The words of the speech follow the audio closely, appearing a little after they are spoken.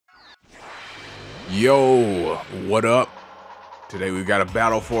Yo, what up? Today we got a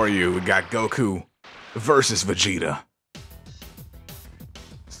battle for you. We got Goku versus Vegeta.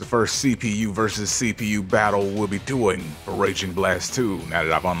 It's the first CPU versus CPU battle we'll be doing for Raging Blast 2 now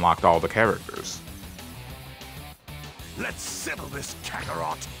that I've unlocked all the characters. Let's settle this,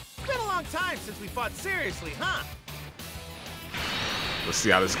 Kakarot. Been a long time since we fought seriously, huh? Let's see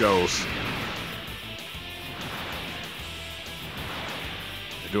how this goes.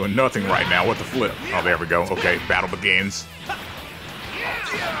 They're doing nothing right now. What the flip? Oh, there we go. Okay, battle begins.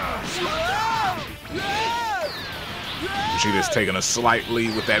 Vegeta's taking a slight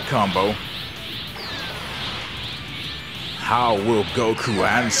lead with that combo. How will Goku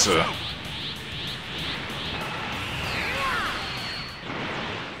answer?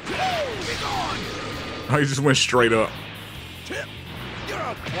 Oh, he just went straight up.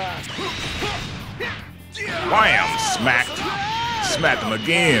 Wham! Smacked. Smacked him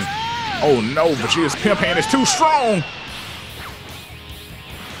again. Oh no, Vegeta's pimp hand is too strong.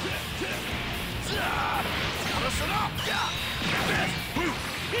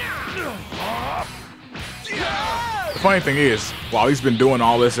 The funny thing is, while he's been doing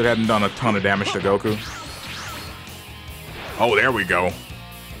all this, it hadn't done a ton of damage to Goku. Oh, there we go.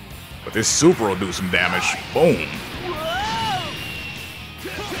 But this super will do some damage. Boom.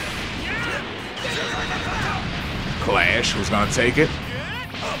 Clash, who's gonna take it?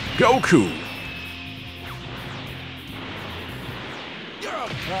 Goku.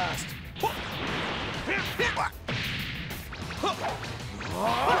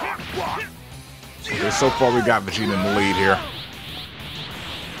 Okay, so far we got Vegeta in the lead here.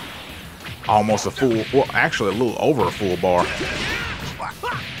 Almost a full, well, actually a little over a full bar.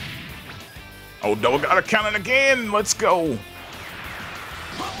 Oh, no, gotta count it again. Let's go.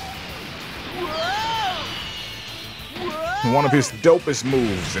 One of his dopest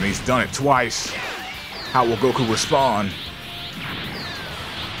moves, and he's done it twice. How will Goku respond?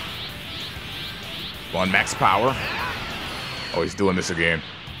 On max power. Oh, he's doing this again.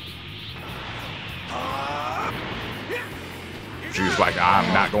 She's like,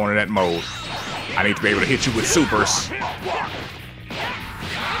 I'm not going in that mode. I need to be able to hit you with supers.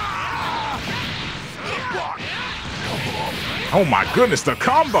 Oh my goodness, the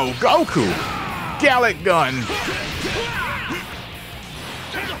combo, Goku! Gallic gun!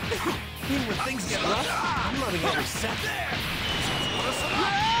 When things get rough, I'm loving every second.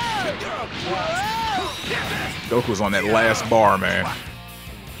 Goku's on that last bar, man.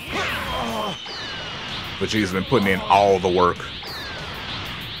 Vegeta's been putting in all the work.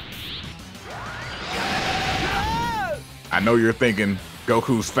 I know you're thinking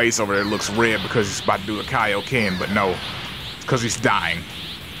Goku's face over there looks red because he's about to do a Kaioken, but no. It's because he's dying.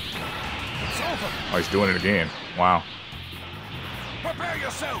 Oh, he's doing it again. Wow. Prepare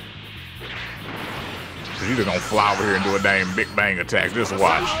yourself. Vegeta's gonna fly over here and do a dang Big Bang attack. Just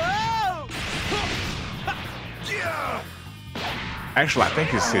watch. Actually, I think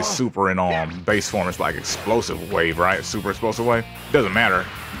his super in base form is like explosive wave, right? Super explosive wave. Doesn't matter.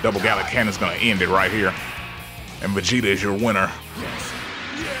 Double Gallic Cannon's gonna end it right here. And Vegeta is your winner.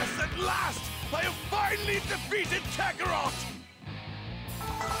 Yes, at last, I have finally defeated Kakarot.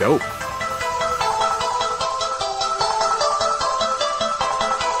 Dope.